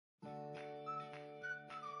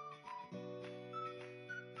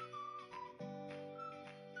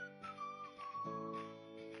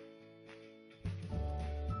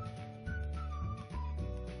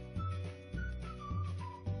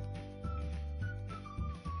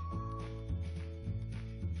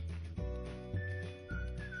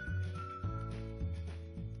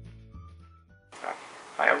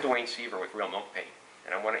Hi, I'm Dwayne Seaver with Real Milk Paint,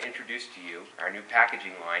 and I want to introduce to you our new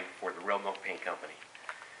packaging line for the Real Milk Paint Company.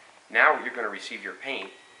 Now you're going to receive your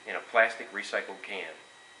paint in a plastic recycled can.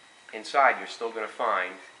 Inside you're still going to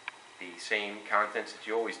find the same contents that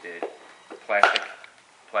you always did, the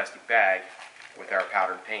plastic bag with our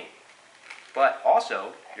powdered paint. But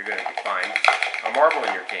also you're going to find a marble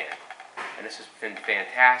in your can, and this has been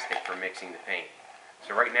fantastic for mixing the paint.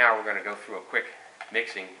 So right now we're going to go through a quick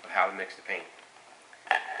mixing of how to mix the paint.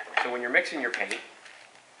 So when you're mixing your paint,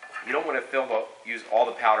 you don't want to use all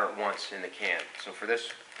the powder at once in the can. So for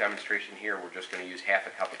this demonstration here, we're just going to use half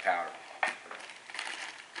a cup of powder.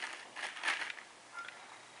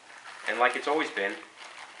 And like it's always been,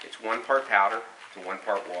 it's 1 part powder to 1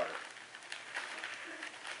 part water.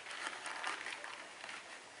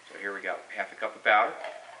 So here we go, half a cup of powder.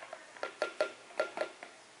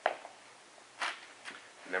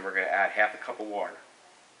 And then we're going to add half a cup of water.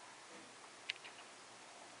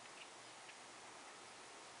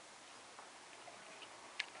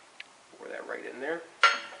 Pour that right in there.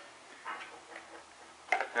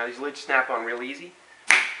 Now these lids snap on real easy.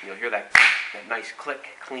 You'll hear that nice click,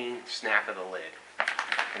 clean snap of the lid.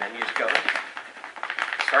 And then you just go,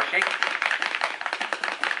 start shaking.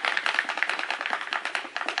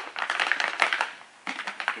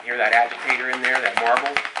 You can hear that agitator in there, that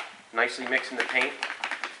marble, nicely mixing the paint.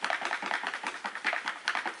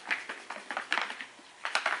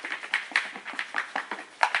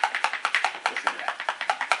 Listen to that.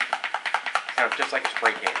 Sounds just like a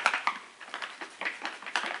spray can.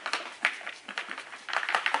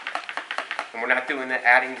 And we're not doing the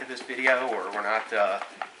adding to this video, or we're not,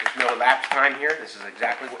 there's no elapsed time here. This is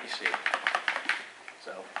exactly what you see.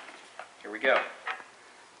 So, here we go.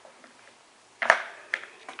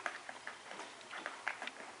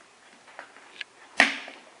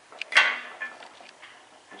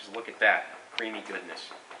 Just look at that creamy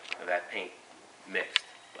goodness of that paint mixed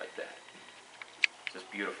like that.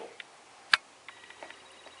 Just beautiful.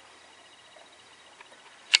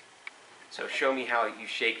 So show me how you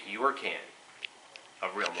shake your can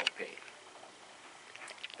of Real Milk Paint.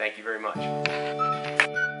 Thank you very much.